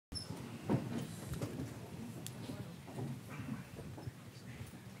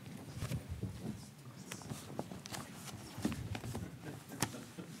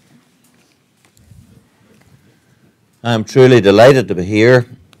I'm truly delighted to be here.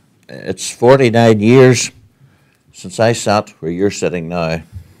 It's 49 years since I sat where you're sitting now.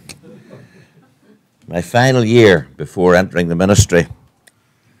 My final year before entering the ministry.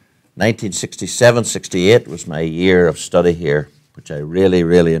 1967-68 was my year of study here, which I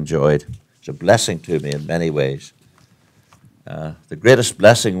really enjoyed. It's a blessing to me in many ways. The greatest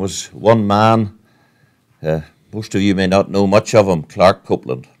blessing was one man. Most of you may not know much of him, Clark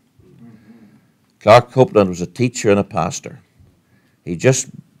Copeland. Clark Copeland was a teacher and a pastor. He just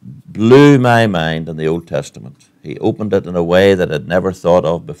blew my mind in the Old Testament. He opened it in a way that I'd never thought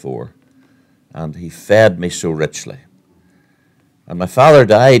of before, and he fed me so richly. And my father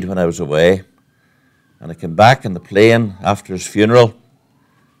died when I was away, and I came back in the plane after his funeral.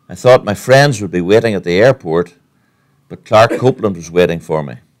 I thought my friends would be waiting at the airport, but Clark Copeland was waiting for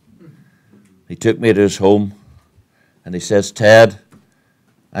me. He took me to his home, and he says, "Ted,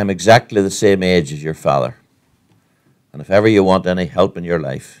 I'm exactly the same age as your father. And if ever you want any help in your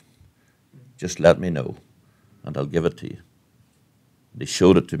life, just let me know, and I'll give it to you." And he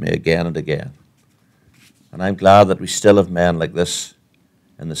showed it to me again and again. And I'm glad that we still have men like this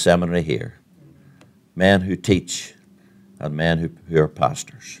in the seminary here. Men who teach and men who are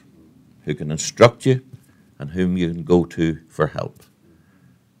pastors, who can instruct you and whom you can go to for help.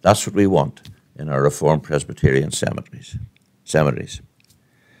 That's what we want in our Reformed Presbyterian seminaries.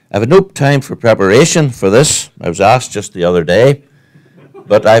 I've had no time for preparation for this. I was asked just the other day,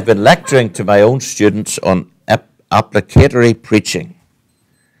 but I've been lecturing to my own students on applicatory preaching,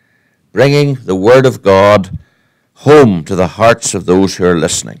 bringing the Word of God home to the hearts of those who are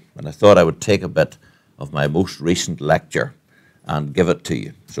listening. And I thought I would take a bit of my most recent lecture and give it to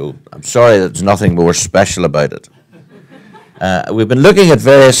you. So I'm sorry that there's nothing more special about it. We've been looking at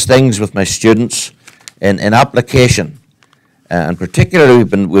various things with my students in application. And particularly,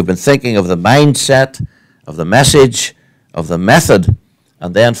 we've been thinking of the mindset, of the message, of the method,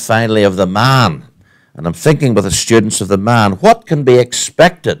 and then finally of the man. And I'm thinking with the students of the man. What can be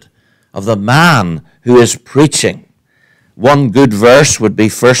expected of the man who is preaching? One good verse would be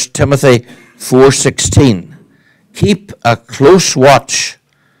 1 Timothy 4:16. Keep a close watch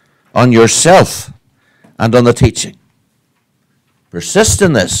on yourself and on the teaching. Persist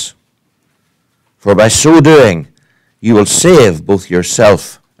in this, for by so doing, you will save both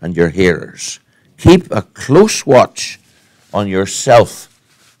yourself and your hearers. Keep a close watch on yourself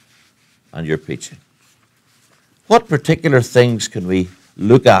and your preaching. What particular things can we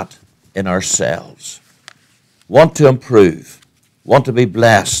look at in ourselves? Want to improve, want to be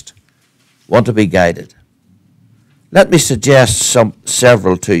blessed, want to be guided. Let me suggest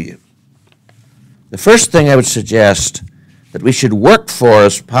several to you. The first thing I would suggest that we should work for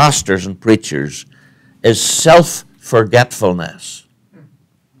as pastors and preachers is self-forgetfulness.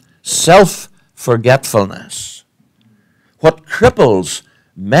 Self-forgetfulness. What cripples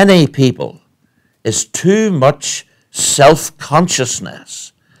many people is too much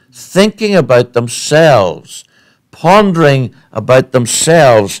self-consciousness, thinking about themselves, pondering about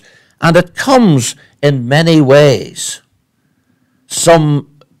themselves, and it comes in many ways. Some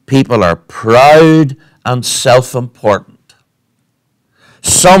people are proud and self-important.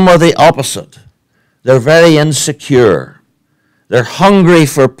 Some are the opposite. They're very insecure. They're hungry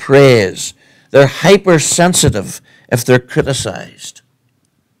for praise. They're hypersensitive if they're criticized.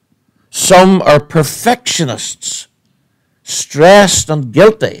 Some are perfectionists, stressed and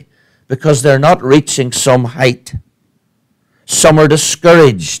guilty because they're not reaching some height. Some are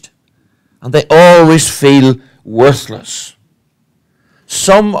discouraged and they always feel worthless.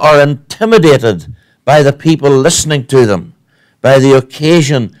 Some are intimidated by the people listening to them, by the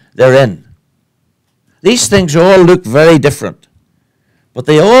occasion they're in. These things all look very different, but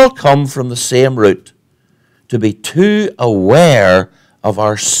they all come from the same root, to be too aware of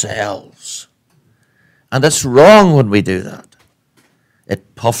ourselves. And it's wrong when we do that.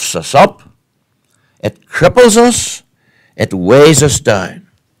 It puffs us up, it cripples us, it weighs us down.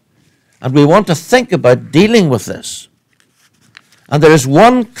 And we want to think about dealing with this. And there is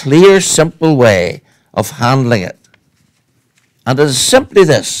one clear, simple way of handling it. And it is simply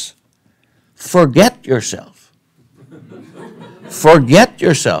this: forget yourself. Forget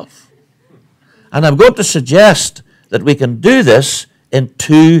yourself. And I'm going to suggest that we can do this in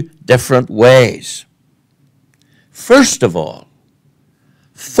two different ways. First of all,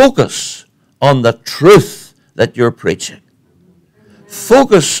 focus on the truth that you're preaching.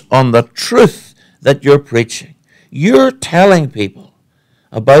 Focus on the truth that you're preaching. You're telling people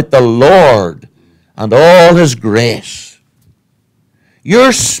about the Lord and all His grace.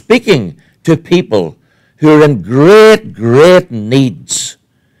 You're speaking to people who are in great needs,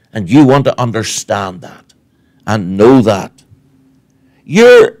 and you want to understand that and know that.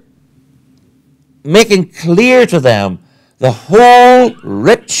 You're making clear to them the whole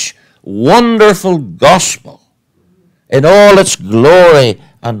rich, wonderful gospel in all its glory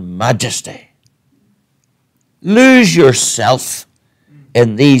and majesty. Lose yourself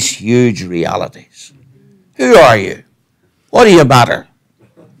in these huge realities. Who are you? What do you matter?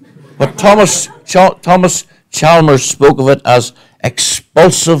 But Thomas Chalmers spoke of it as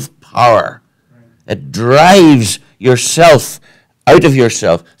expulsive power. It drives yourself out of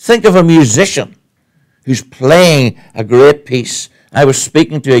yourself. Think of a musician who's playing a great piece. I was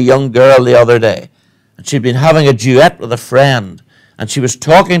speaking to a young girl the other day, and she'd been having a duet with a friend, and she was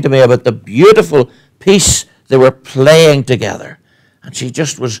talking to me about the beautiful piece they were playing together. And she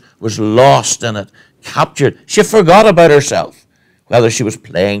just was lost in it, captured. She forgot about herself, whether she was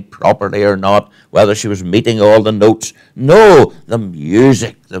playing properly or not, whether she was meeting all the notes. No, the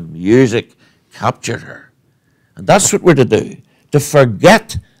music captured her. And that's what we're to do, to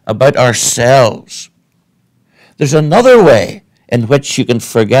forget about ourselves. There's another way in which you can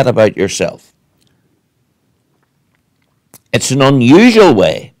forget about yourself. It's an unusual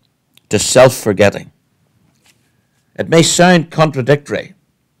way to self-forgetting. It may sound contradictory.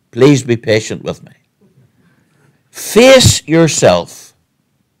 Please be patient with me. Face yourself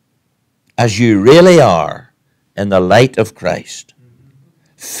as you really are in the light of Christ.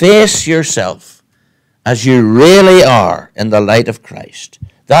 Face yourself as you really are in the light of Christ.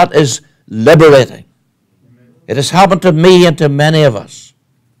 That is liberating. It has happened to me and to many of us.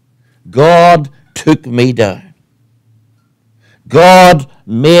 God took me down. God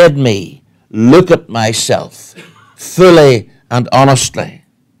made me look at myself fully and honestly,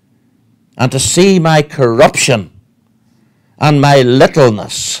 and to see my corruption and my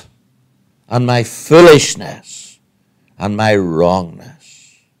littleness and my foolishness and my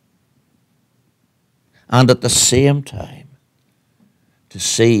wrongness. And at the same time, to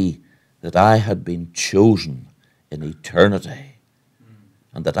see that I had been chosen in eternity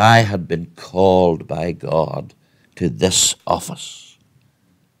and that I had been called by God to this office.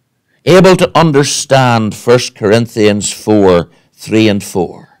 Able to understand 1 Corinthians 4, 3 and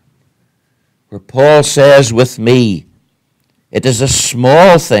 4, where Paul says, with me, it is a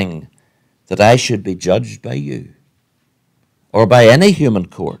small thing that I should be judged by you or by any human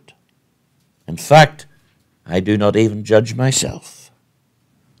court. In fact, I do not even judge myself.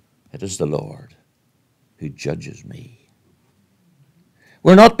 It is the Lord who judges me.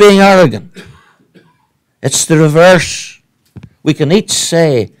 We're not being arrogant. It's the reverse. We can each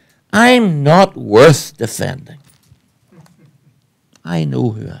say, I'm not worth defending. I know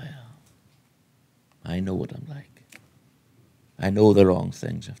who I am. I know what I'm like. I know the wrong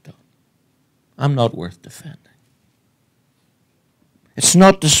things I've done. I'm not worth defending. It's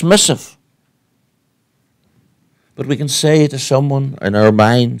not dismissive. But we can say to someone in our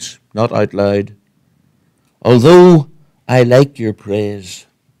minds, not out loud, although I like your praise,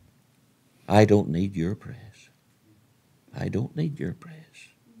 I don't need your praise. I don't need your praise.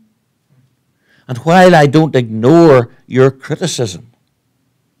 And while I don't ignore your criticism,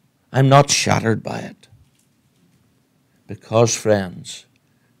 I'm not shattered by it. Because, friends,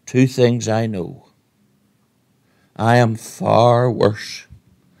 two things I know. I am far worse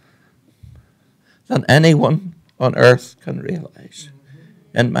than anyone on earth can realize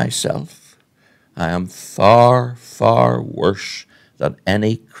in myself. I am far, far worse than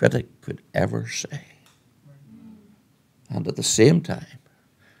any critic could ever say. And at the same time,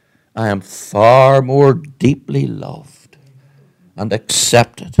 I am far more deeply loved and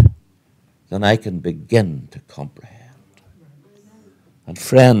accepted than I can begin to comprehend. And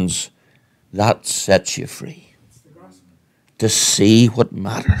friends, that sets you free to see what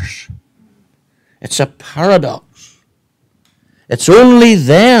matters. It's a paradox. It's only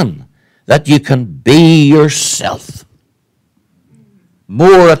then that you can be yourself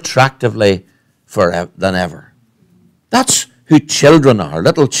more attractively than ever. That's who children are,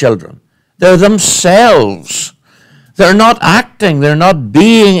 little children. They're themselves. They're not acting. They're not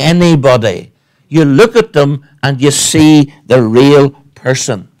being anybody. You look at them and you see the real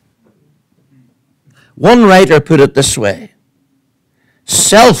person. One writer put it this way: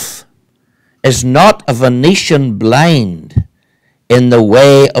 self is not a Venetian blind in the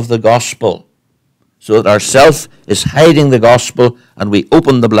way of the gospel, so that our self is hiding the gospel and we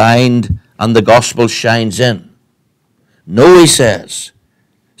open the blind and the gospel shines in. No, he says,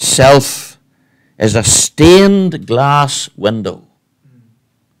 self is a stained glass window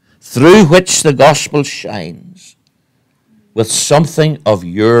through which the gospel shines with something of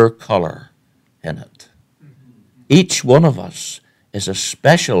your color in it. Each one of us is a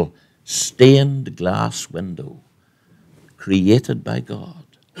special stained glass window created by God.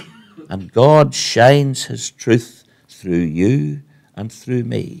 And God shines his truth through you and through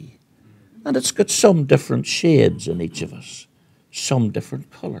me. And it's got some different shades in each of us, some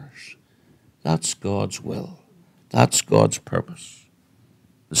different colors. That's God's will. That's God's purpose.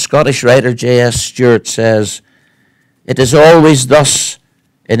 The Scottish writer J.S. Stewart says, "It is always thus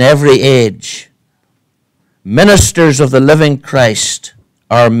in every age. Ministers of the living Christ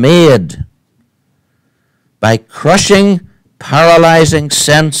are made by crushing, paralyzing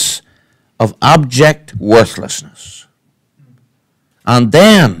sense of abject worthlessness. And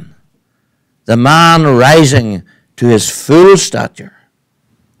then the man rising to his full stature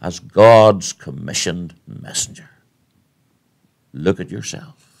as God's commissioned messenger." Look at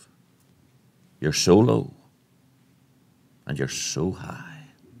yourself. You're so low and you're so high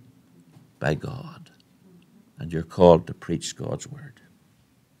by God, and you're called to preach God's word.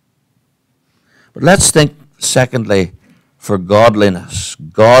 But let's think, secondly, for godliness.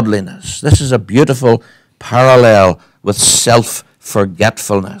 Godliness. This is a beautiful parallel with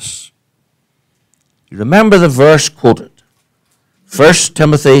self-forgetfulness. You remember the verse quoted, 1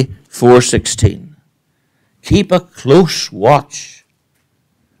 Timothy 4:16. Keep a close watch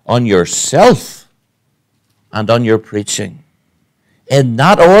on yourself and on your preaching. In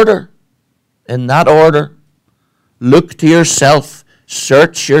that order. Look to yourself,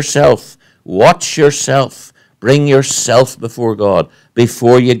 search yourself, watch yourself, bring yourself before God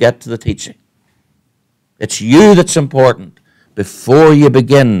before you get to the teaching. It's you that's important before you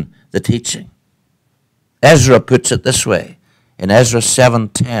begin the teaching. Ezra puts it this way in Ezra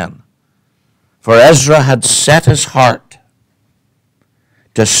 7:10. For Ezra had set his heart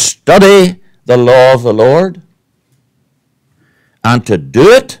to study the law of the Lord and to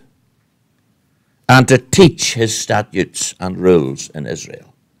do it and to teach his statutes and rules in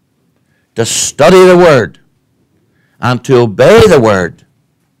Israel. To study the word and to obey the word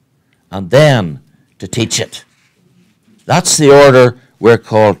and then to teach it. That's the order we're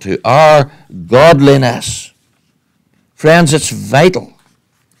called to. Our godliness. Friends, it's vital.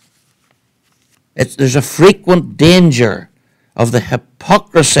 There's a frequent danger of the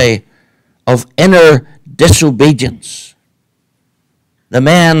hypocrisy of inner disobedience. The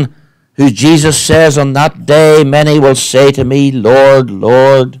men who Jesus says on that day, many will say to me, Lord,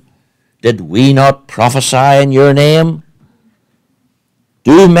 Lord, did we not prophesy in your name?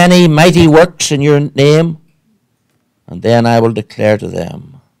 Do many mighty works in your name? And then I will declare to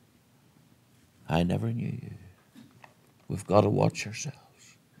them, I never knew you. We've got to watch ourselves.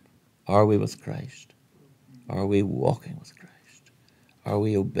 Are we with Christ? Are we walking with Christ? Are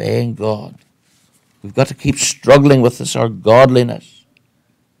we obeying God? We've got to keep struggling with this, our godliness.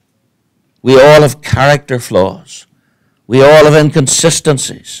 We all have character flaws. We all have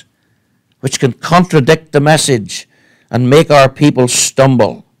inconsistencies which can contradict the message and make our people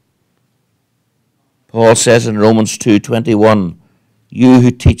stumble. Paul says in Romans 2:21, you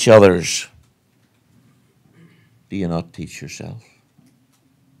who teach others, do you not teach yourself?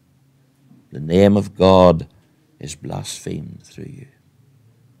 The name of God is blasphemed through you.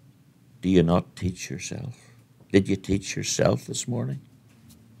 Do you not teach yourself? Did you teach yourself this morning?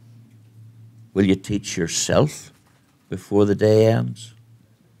 Will you teach yourself before the day ends?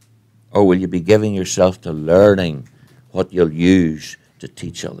 Or will you be giving yourself to learning what you'll use to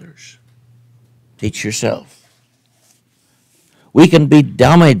teach others? Teach yourself. We can be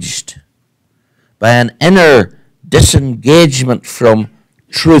damaged by an inner disengagement from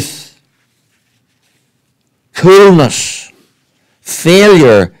truth, coolness,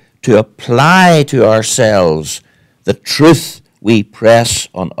 failure to apply to ourselves the truth we press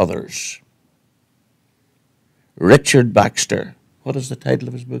on others. Richard Baxter, what is the title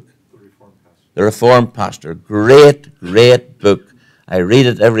of his book? The Reformed Pastor. Great, great book. I read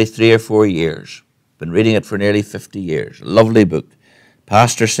it every 3 or 4 years. Been reading it for nearly 50 years. Lovely book.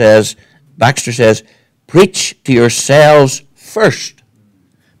 Baxter says, preach to yourselves first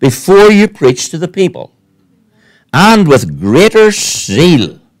before you preach to the people, and with greater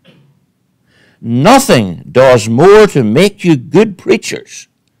zeal. Nothing does more to make you good preachers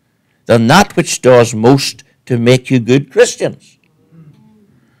than that which does most to make you good Christians.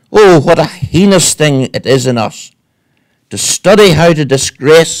 Oh, what a heinous thing it is in us to study how to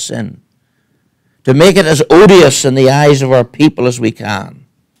disgrace sin, to make it as odious in the eyes of our people as we can,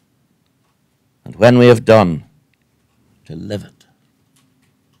 and when we have done, to live it,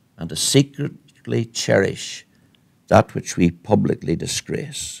 and to secretly cherish that which we publicly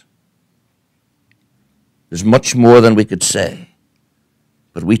disgrace. There's much more than we could say,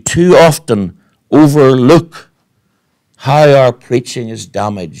 but we too often overlook how our preaching is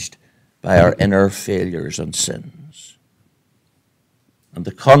damaged by our inner failures and sins. And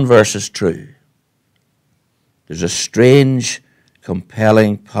the converse is true. There's a strange,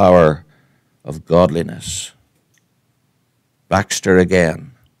 compelling power of godliness. Baxter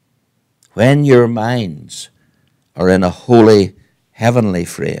again. When your minds are in a holy, heavenly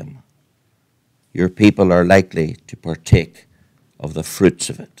frame, your people are likely to partake of the fruits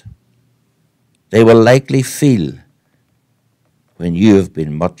of it. They will likely feel when you have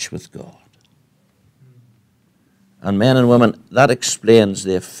been much with God. And men and women, that explains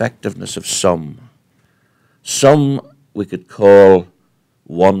the effectiveness of some. Some we could call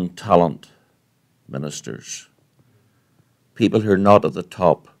one-talent ministers. People who are not at the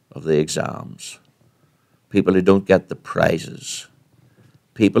top of the exams. People who don't get the prizes.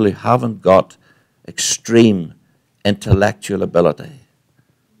 People who haven't got extreme intellectual ability,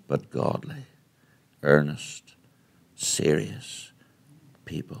 but godly, earnest, serious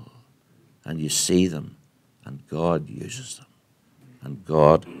people. And you see them, and God uses them, and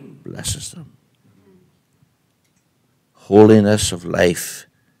God blesses them. Holiness of life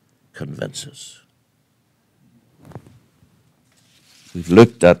convinces. We've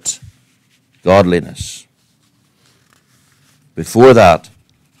looked at godliness. Before that,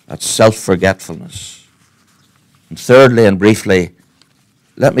 at self-forgetfulness. And thirdly and briefly,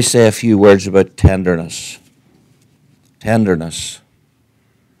 let me say a few words about tenderness. Tenderness.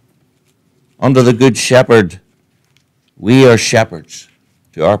 Under the Good Shepherd, we are shepherds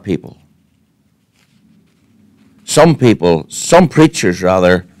to our people. Some preachers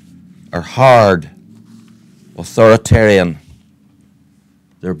rather, are hard, authoritarian.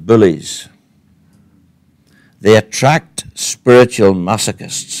 They're bullies. They attract spiritual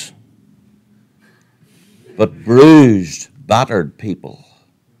masochists. But bruised, battered people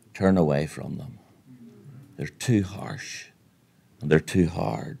turn away from them. They're too harsh and they're too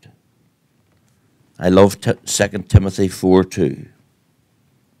hard. I love 2 Timothy 4:2.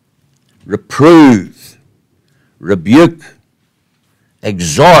 Reprove, rebuke,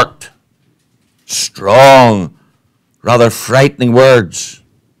 exhort, strong, rather frightening words,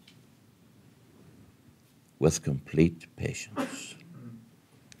 with complete patience.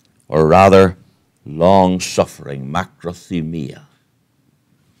 Or rather, long-suffering, macrothumia.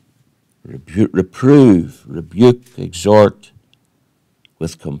 Reprove, rebuke, exhort,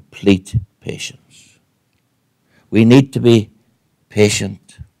 with complete patience. We need to be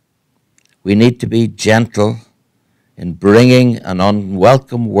patient. We need to be gentle in bringing an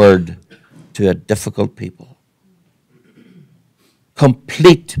unwelcome word to a difficult people.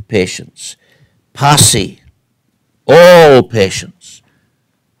 Complete patience. Passi. All patience.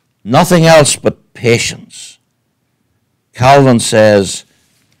 Nothing else but patience. Calvin says,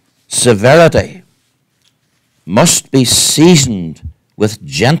 severity must be seasoned with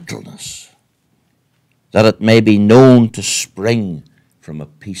gentleness, that it may be known to spring from a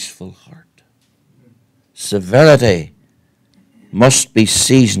peaceful heart. Severity must be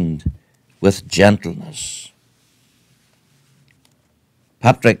seasoned with gentleness.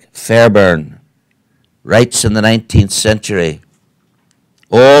 Patrick Fairbairn writes in the 19th century,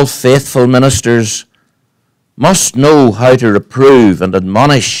 all faithful ministers must know how to reprove and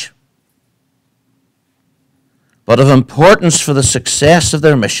admonish, but of importance for the success of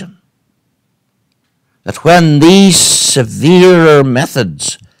their mission, that when these severer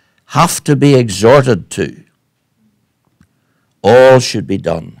methods have to be exhorted to, all should be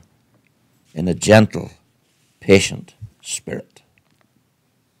done in a gentle, patient spirit.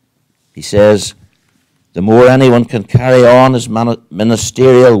 He says, the more anyone can carry on his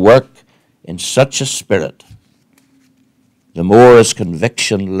ministerial work in such a spirit, the more is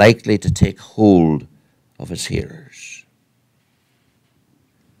conviction likely to take hold of his hearers.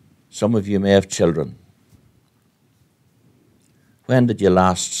 Some of you may have children. When did you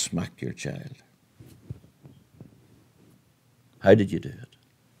last smack your child? How did you do it?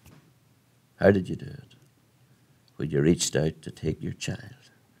 How did you do it? When you reached out to take your child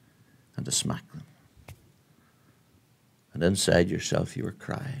and to smack them. And inside yourself you were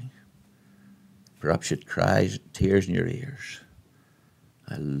crying. Perhaps you'd cry, tears in your ears.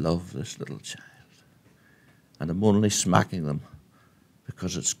 I love this little child. And I'm only smacking them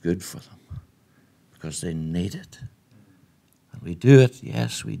because it's good for them, because they need it. And we do it,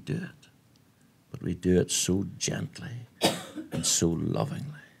 yes, we do it. But we do it so gently and so lovingly.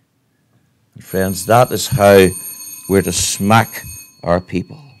 And friends, that is how we're to smack our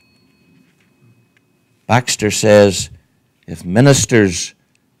people. Baxter says, if ministers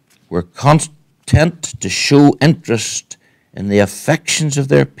were content to show interest in the affections of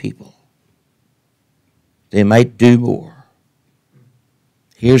their people, they might do more.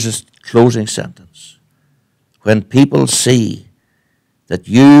 Here's closing sentence. When people see that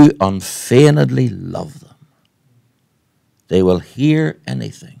you unfeignedly love them, they will hear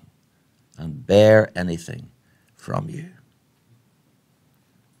anything and bear anything from you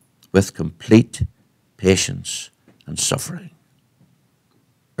with complete patience and suffering.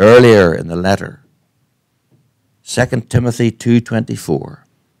 Earlier in the letter, 2 Timothy 2:24,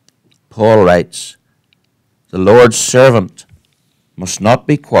 Paul writes, "The Lord's servant must not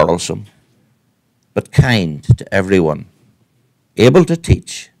be quarrelsome, but kind to everyone, able to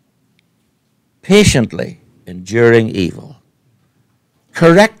teach, patiently enduring evil,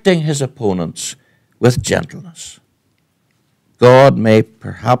 correcting his opponents with gentleness. God may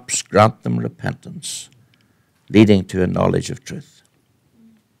perhaps grant them repentance, leading to a knowledge of truth."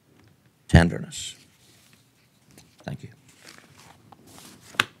 Tenderness. Thank you.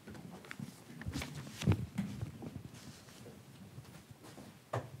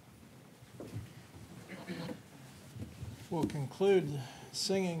 We'll conclude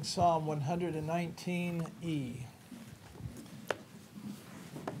singing Psalm 119E.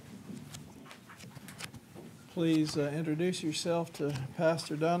 Please introduce yourself to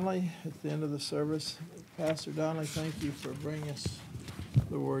Pastor Donnelly at the end of the service. Pastor Donnelly, thank you for bringing us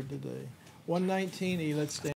the word today. 119E, let's stand.